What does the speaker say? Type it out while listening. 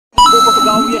Lisboa,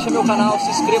 Portugal, e este é meu canal. Se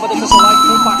inscreva, deixa seu like,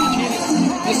 compartilhe.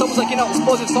 Estamos aqui na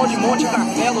exposição de Monte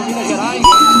Carmelo, Minas Gerais.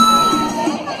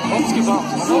 Vamos que vamos.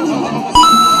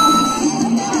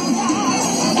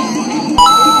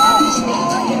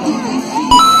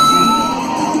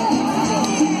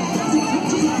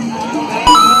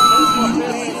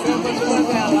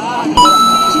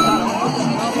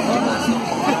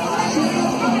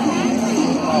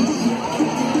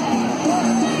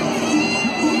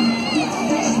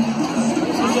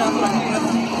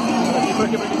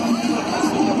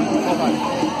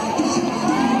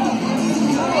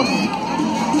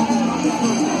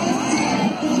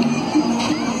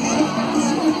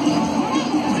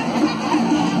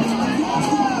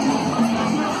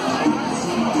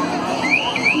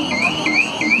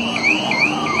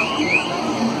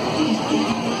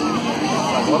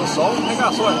 Agora o sol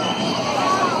regaçou, né?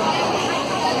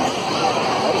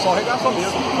 Agora o sol regaçou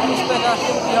mesmo. Vamos pegar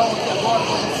aqui o peão aqui agora.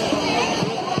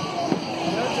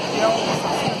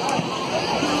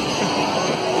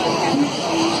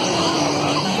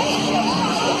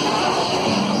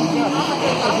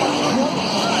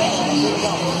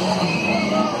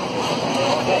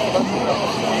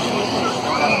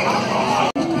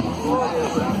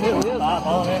 Tá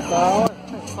bom, né? Tá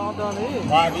andando aí?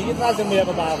 Vai vir e trazer meia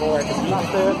pra dar a volta aqui. Tá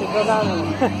certo, tem que andar não.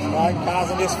 Lá em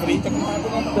casa nesse frio, tá com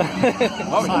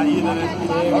Vamos saída, né?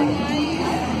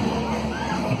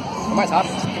 É mais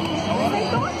rápido.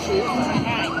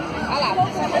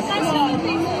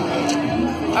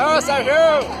 Alô, Sérgio!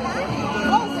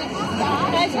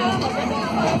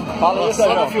 Fala aí,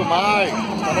 Sérgio. Só pra filmar.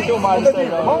 Tá na filmagem,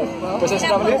 Sérgio. Tá bom? Depois você se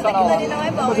inscreve no canal lá.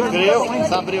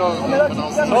 Você abriu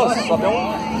o canal.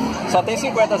 Só tem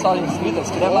 50 só inscritas.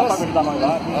 Se quiser lá pra ajudar nós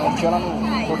lá, tinha lá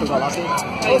no Portugal lá. Ô,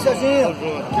 Serginho. O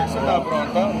que você tá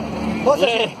pronto? E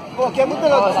aí? Pô, aqui é muito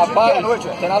melhor. Rapaz, à noite,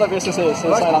 tem nada a ver se você sai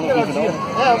lá no vídeo, não.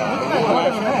 É, muito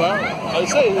melhor. É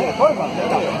isso aí. Foi, mano?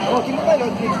 Tá. Aqui muito melhor.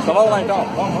 Então vamos lá, então.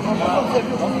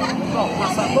 Vamos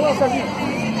passar. Vamos, Serginho.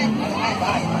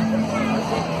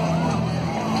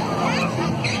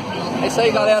 É isso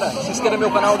aí, galera. Se inscreva no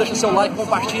meu canal, deixa seu like,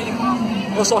 compartilhe.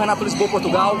 Eu sou o Renato, Lisboa,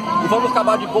 Portugal. E vamos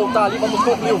acabar de voltar ali, vamos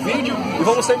concluir o vídeo e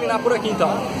vamos terminar por aqui então.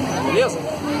 Beleza?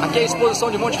 Aqui é a exposição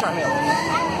de Monte Carmelo.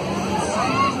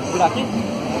 Virar aqui?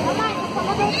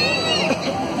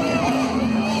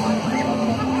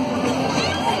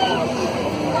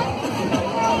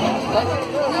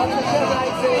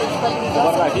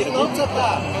 Onde você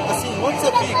tá? Assim, onde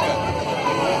você fica?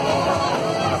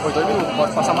 Foi 2 minutos,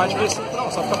 pode passar mais de isso.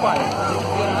 Não, só fica parado.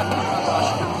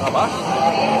 Pra baixo?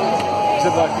 Você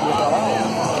vai aqui pra lá?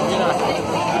 Virar aqui.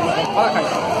 Para cá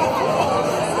então.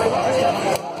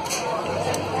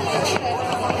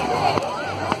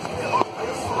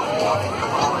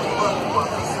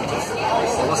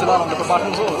 Você lá não, depois bate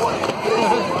nos outros.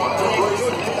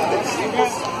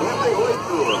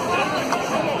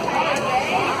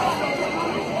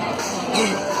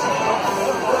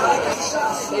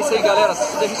 É isso aí, galera.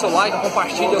 Deixe seu like,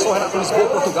 compartilhe. Eu sou o Renato, Lisboa,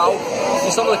 Portugal.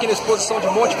 Estamos aqui na exposição de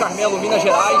Monte Carmelo, Minas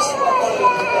Gerais.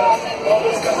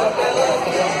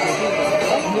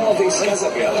 Móveis Casa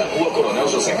Bela, Rua Coronel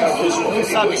José Cardoso,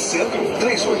 92 Centro,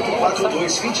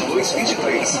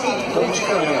 3842-2223. Monte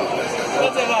Carmelo.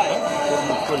 Onde você vai?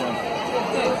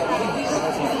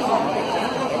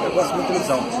 Eu gosto muito de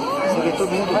televisão. Você vê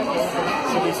todo mundo.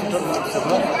 Você vê isso todo mundo. Você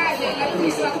vê?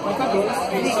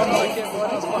 Isso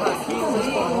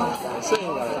aí,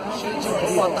 galera. Cheio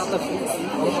de batata frita.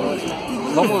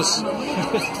 Vamos.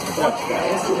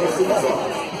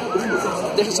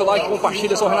 Deixa seu like,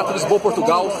 compartilha. Eu sou o Renato, Lisboa,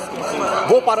 Portugal.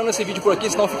 Vou parando esse vídeo por aqui,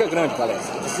 senão fica grande, galera.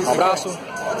 Um abraço.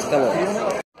 Até logo.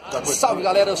 Salve,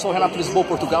 galera. Eu sou o Renato, Lisboa,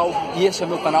 Portugal. E esse é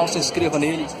meu canal. Se inscreva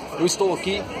nele. Eu estou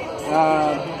aqui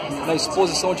na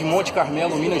exposição de Monte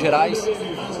Carmelo, Minas Gerais.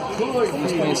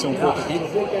 Vamos conhecer um pouco aqui.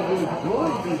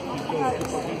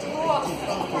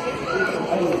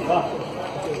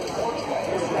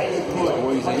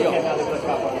 Coisa aí, ó.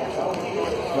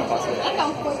 Não passa aí.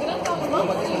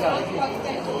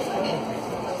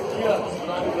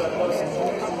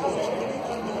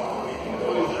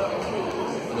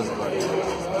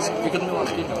 Fica do meu lado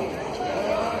aqui, então.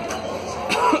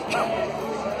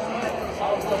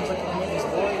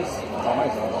 Tá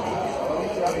mais alto.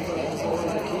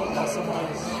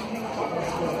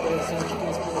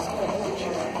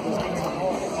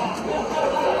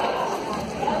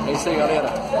 É isso aí, galera.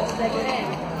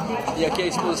 E aqui é a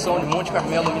exposição de Monte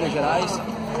Carmelo, Minas Gerais.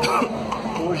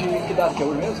 Hoje, que data que é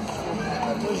hoje mesmo?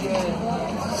 Hoje é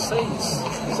 6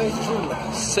 de julho.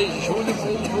 6 de julho.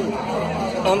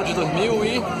 Ano de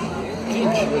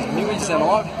 2020,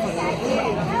 2019.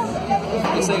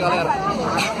 É isso aí, galera.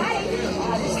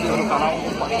 Se inscreva no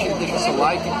compartilhe, deixa seu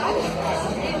like.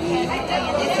 E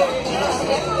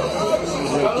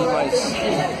vamos ver aqui mais.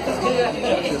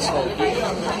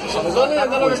 Deixa só mais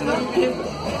uma coisa, né?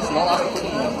 Senão lasca todo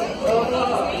mundo.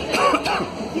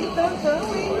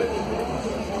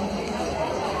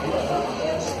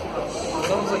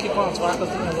 Estamos aqui com as vacas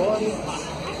do Nelore,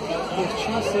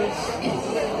 cortiças.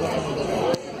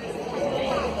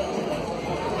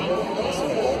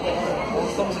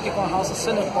 Estamos aqui com a raça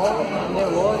Senepal,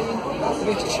 Nelore,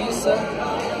 vertiça,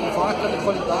 vaca de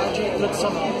qualidade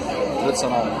tradicional.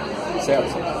 Tradicional,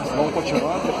 certo. Vamos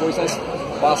continuando, depois nós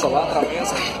passa lá,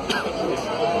 atravessa.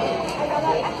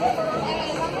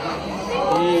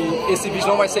 E esse vídeo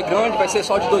não vai ser grande, vai ser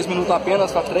só de 2 minutos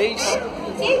apenas para 3.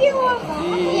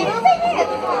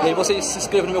 E aí vocês se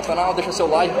inscrevam no meu canal, deixem seu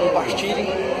like, compartilhem.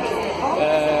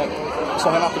 Eu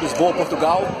sou Renato, Lisboa,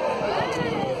 Portugal.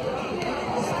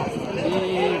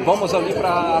 E vamos ali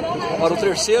para o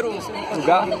terceiro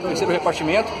lugar, terceiro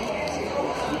repartimento.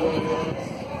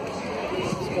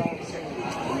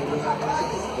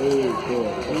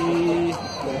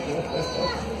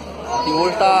 E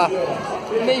hoje tá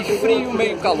meio frio,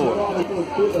 meio calor.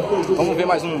 Vamos ver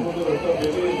mais um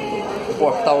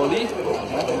portal ali,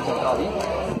 né? Vamos entrar ali.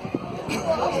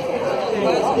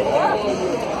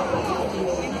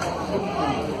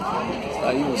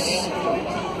 Aí os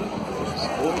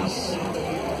bois.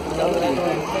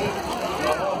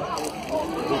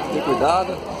 Tem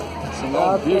cuidado,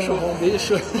 senão o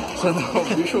bicho, senão o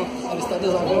bicho ele está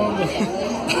desabando.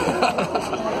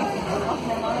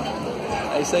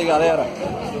 É isso aí, galera.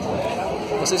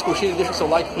 Vocês curtirem, deixa o seu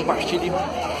like, compartilhe,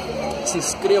 se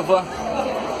inscreva.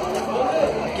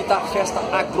 Aqui está a festa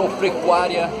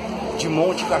agropecuária de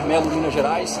Monte Carmelo, Minas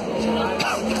Gerais.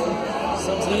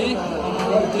 E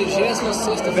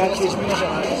 36ª festa de Minas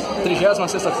Gerais.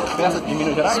 36ª festa de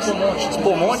Minas Gerais?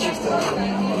 Expo Monte.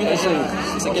 É isso aí.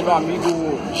 Esse aqui é meu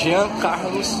amigo Jean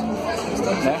Carlos,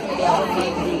 né?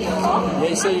 E é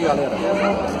isso aí, galera.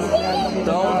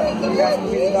 Então,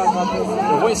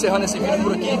 eu vou encerrando esse vídeo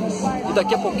por aqui e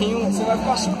daqui a pouquinho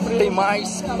tem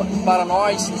mais para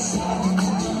nós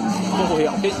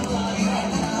concorrer, ok?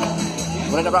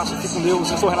 Um grande abraço, fique com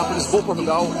Deus. Eu sou o Renato, Lisboa,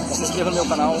 Portugal. Se inscreva no meu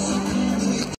canal.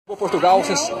 Lisboa, Portugal.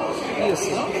 Isso.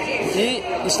 E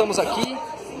estamos aqui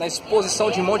na exposição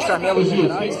de Monte Carmelo, Minas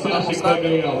Gerais, para mostrar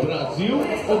Brasil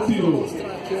ou Peru?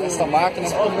 essa máquina.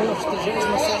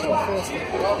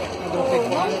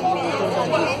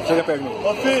 Chega perto de mim.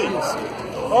 Ô filho!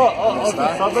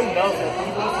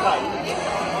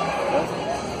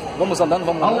 Vamos andando,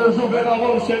 vamos lá. Alô, Juvenal,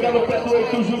 vamos chegar no pé do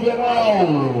 8, Juvenal.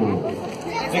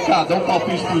 Vem cá, dá um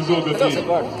palpite pro jogo aqui. Cadê você,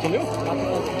 guarda? Sumiu?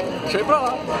 Deixa ele pra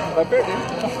lá, vai perder.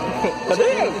 Cadê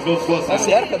ele? É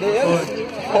sério, cadê ele?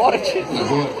 Forte.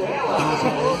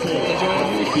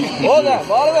 Ô, Zé,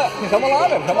 bora, Zé. Vamos lá,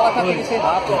 velho. Vamos lá com a polícia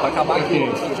rápido. Vai acabar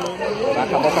aqui. Vai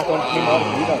acabar o cartão de memória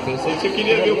aqui, velho. Você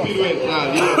queria ver o Peru entrar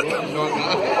ali, jogar.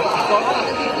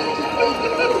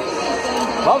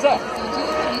 Vamos, Zé.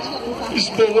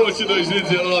 Expo Monte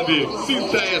 2019.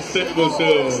 Sinta essa emoção.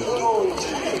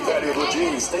 Império do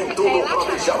Jeans tem tudo para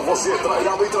deixar você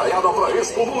traiado e traiada para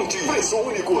Expo Monte. Preço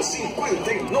único, R$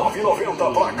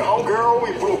 59,90 para Cowgirl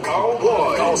e pro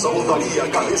Cowboy. Calça montaria,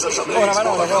 camisa xadrez,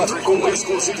 bota country com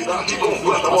exclusividade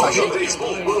completa para xadrez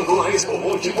bombando na Expo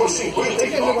Monte por R$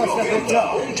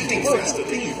 59,90. Onde tem festa,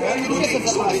 tem Império do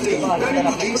Jeans. Onde tem Império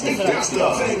do Jeans, tem festa.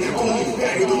 Venha com o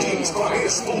Império do Jeans para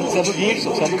Expo Monte.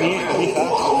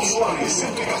 Soares,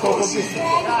 114.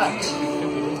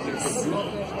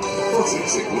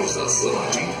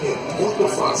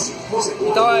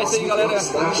 Então é isso aí, galera.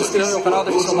 Se inscreva no meu canal,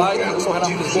 deixa o seu like. Eu sou o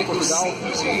Renato, Lisboa, Portugal.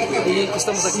 E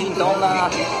estamos aqui então na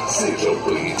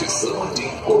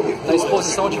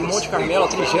exposição de Monte Carmelo, a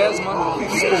 30ª Expo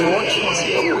Monte.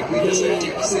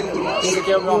 E esse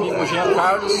aqui é o meu amigo Jean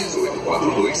Carlos.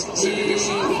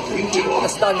 E da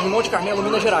cidade de Monte Carmelo,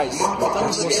 Minas Gerais. Então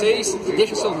vocês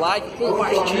deixem o seu like,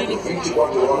 compartilhem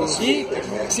e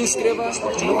se inscreva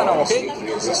no meu canal, ok?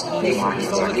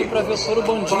 Estamos aqui para ver o Touro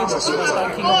Bandido, que vai estar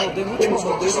aqui no rodeio, no último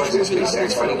rodeio.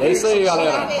 É isso aí,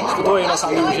 galera. Escutou aí nosso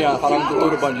amigo Jean falando do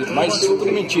Touro Bandido, mas isso é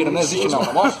tudo mentira, não existe não,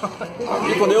 tá bom?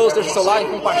 Fique com Deus, deixa o seu like,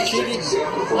 compartilhe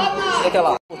e até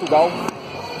lá. Portugal,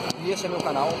 e esse é meu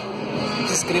canal.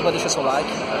 Se inscreva, deixa seu like.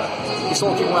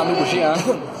 Estou aqui com meu amigo Jean,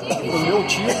 o meu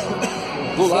tio,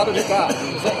 do lado de cá.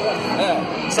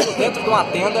 Estamos dentro de uma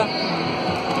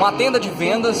tenda de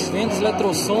vendas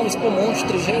Eletrosom, Expo Monte,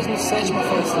 37ª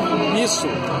festa. Isso.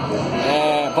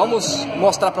 Vamos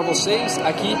mostrar para vocês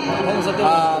aqui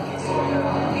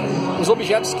os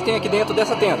objetos que tem aqui dentro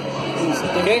dessa tenda. Isso,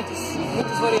 ok?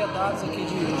 Muitas variedades aqui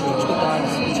de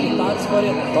guitarras e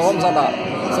variedades. Então vamos andar.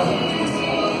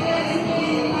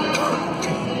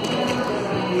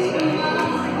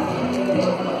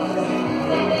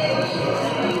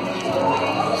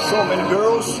 So many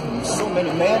girls, so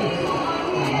many men.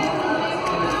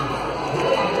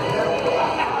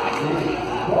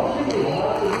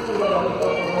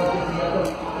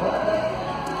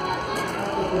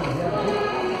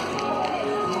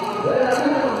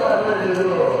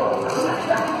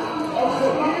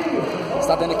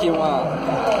 Está tendo aqui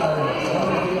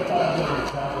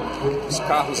os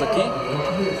carros aqui,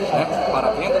 né,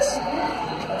 para vendas.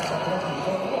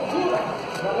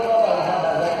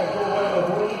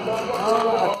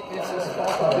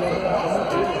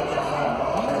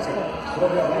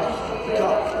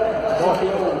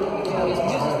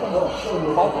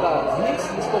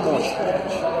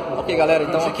 Ok, galera,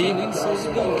 então aqui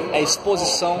é a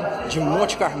exposição de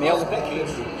Monte Carmelo,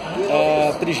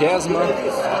 30ª,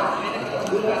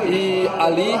 e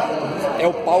ali é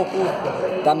o palco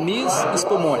da Miss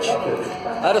Expomonte.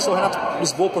 Galera, eu sou o Renato,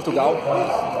 Lisboa, Portugal.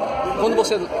 Quando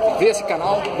você vê esse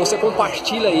canal, você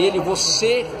compartilha ele,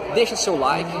 você deixa seu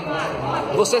like,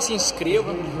 você se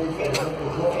inscreva,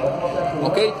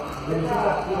 ok?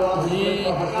 E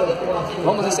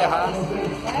vamos encerrar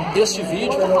este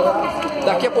vídeo.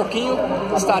 Daqui a pouquinho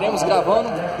estaremos gravando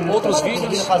outros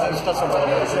vídeos.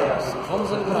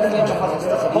 Vamos ali pra frente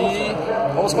e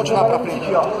vamos continuar pra frente.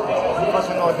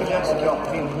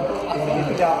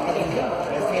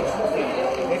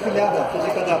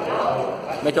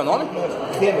 Como é que é o nome?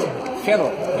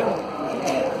 Feno.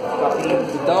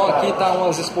 Então aqui estão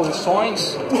as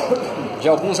exposições de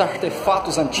alguns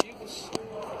artefatos antigos.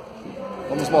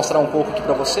 Vamos mostrar um pouco aqui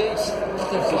para vocês.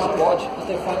 Pode.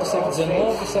 Artefatos do século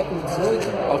XIX, século XVIII.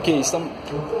 Ok,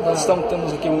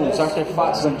 temos aqui uns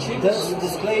artefatos antigos.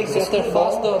 Displays,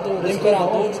 artefatos do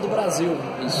imperadores do Brasil.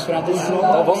 Isso.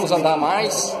 Então vamos andar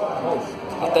mais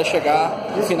até chegar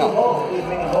no final.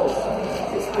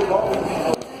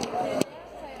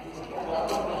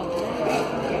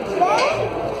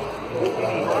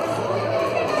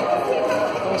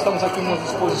 Então estamos aqui nas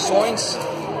exposições.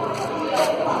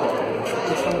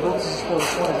 Estamos outras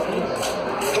exposições aqui.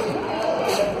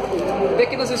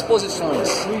 Pequenas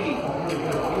exposições.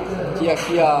 Que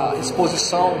aqui a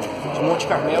exposição de Monte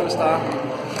Carmelo está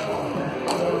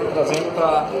trazendo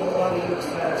para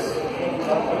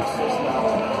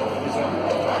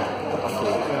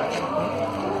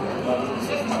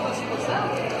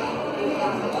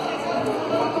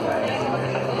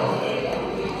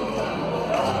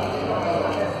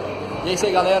E é isso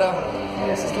aí, galera.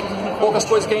 Poucas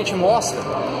coisas que a gente mostra,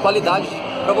 qualidade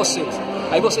para vocês.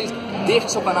 Aí vocês deixem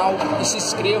seu canal e se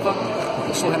inscreva.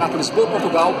 Eu sou o Renato, Lisboa,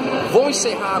 Portugal. Vou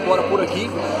encerrar agora por aqui.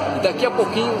 E daqui a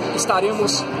pouquinho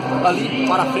estaremos ali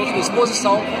para frente da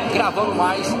exposição, gravando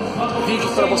mais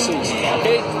vídeos para vocês.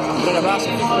 Ok? Um grande abraço,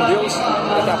 fique com Deus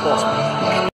e até a próxima.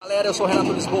 Galera, eu sou o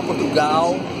Renato, Lisboa,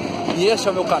 Portugal. E este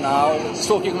é o meu canal.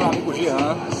 Estou aqui com meu amigo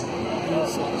Jean.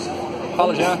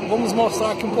 Fala, Jean. Vamos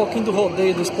mostrar aqui um pouquinho do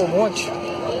rodeio do Expomonte,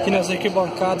 aqui nas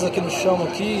arquibancadas, aqui no chão,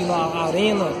 aqui na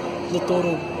arena do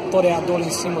toreador ali em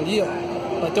cima ali, ó.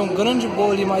 Vai ter um grande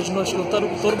bolo ali mais de noite do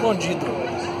touro bandido,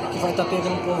 que vai estar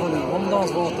pegando o povo ali. Vamos dar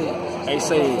umas voltas aí. É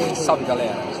isso aí, salve,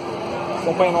 galera.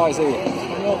 Acompanha nós aí.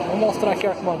 Vou mostrar aqui a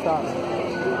arquibancada.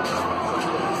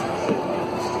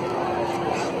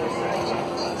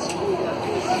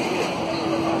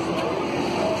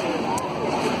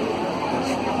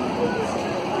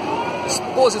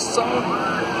 Exposição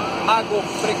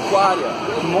agropecuária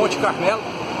em Monte Carmelo.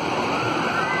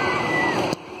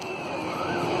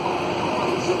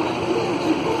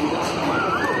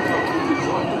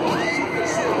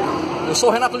 Eu sou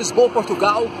o Renato, Lisboa,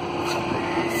 Portugal.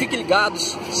 Fiquem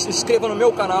ligados, se inscreva no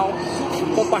meu canal,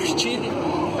 compartilhe.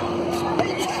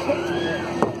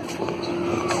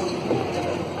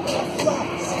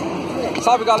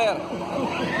 Salve, galera.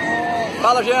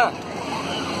 Fala, Jean.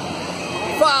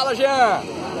 Fala, Jean.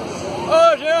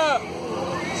 Ô, Jean.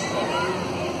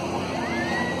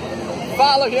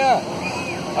 Fala, Jean.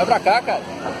 Vai pra cá, cara.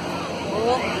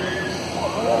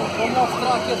 Vou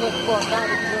mostrar aqui as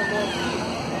arquibancadas que eu gosto aqui.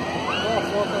 Dá uma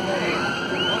foto também.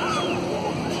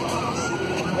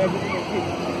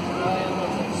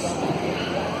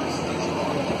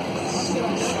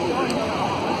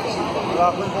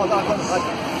 Vou voltar a contar.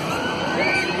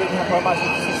 Uma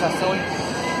bastante sensação, hein?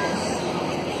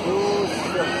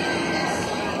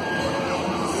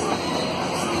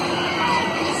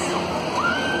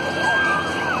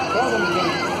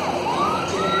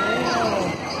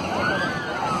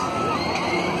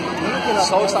 O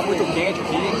sol está muito quente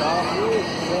aqui e tal.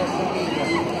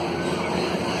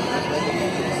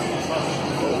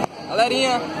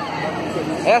 Galerinha,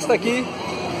 esta aqui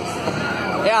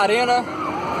é a arena.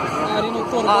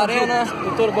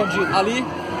 Do touro bandido. Ali,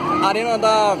 a arena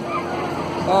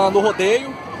do rodeio.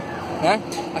 né?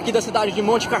 Aqui da cidade de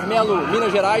Monte Carmelo,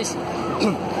 Minas Gerais.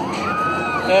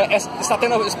 Está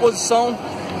tendo a exposição,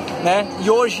 né? E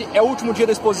hoje é o último dia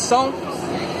da exposição.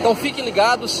 Então fiquem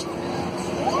ligados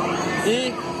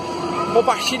e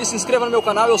compartilhe, se inscreva no meu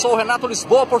canal. Eu sou o Renato,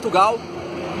 Lisboa, Portugal.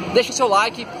 Deixe seu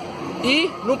like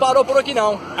e não parou por aqui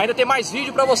não. Ainda tem mais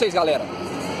vídeo pra vocês, galera.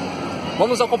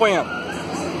 Vamos acompanhando.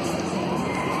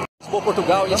 Lisboa,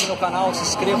 Portugal, e esse é meu canal, se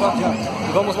inscreva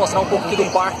e vamos mostrar um pouco aqui do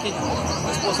parque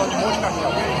da exposição de Monte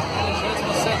Carmelo.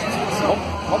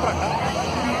 Vamos pra cá.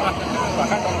 Pra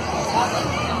cá então.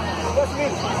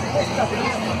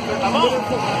 Tá bom?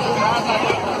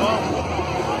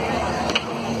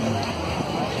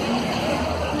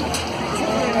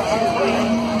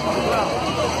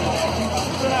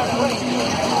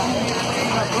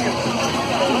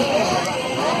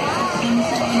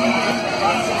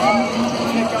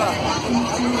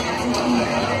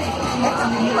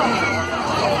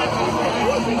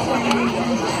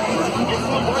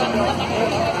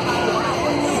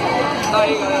 Tá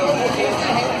aí, galera.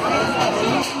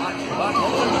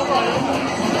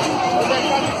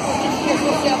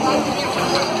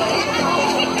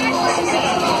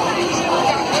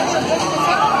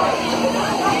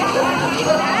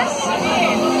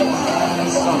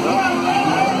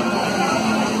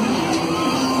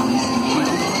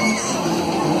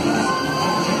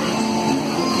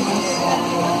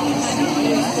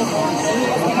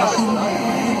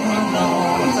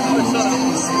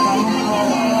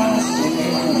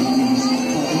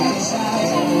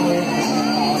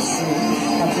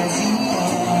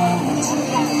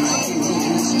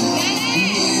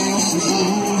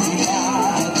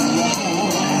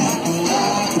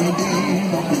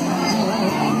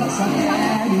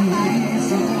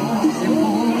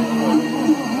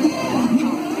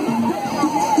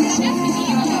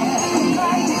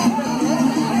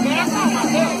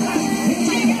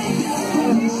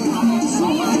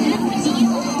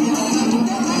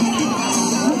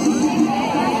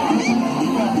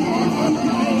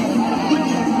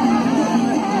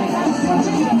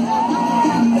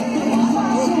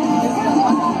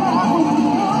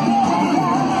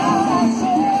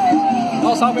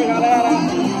 Salve, galera!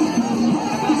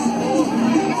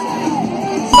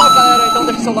 Salve, galera! Então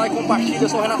deixa seu like, compartilha. Eu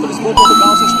sou o Renato, Lisboa,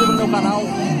 Portugal. Se inscreva no meu canal.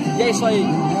 E é isso aí.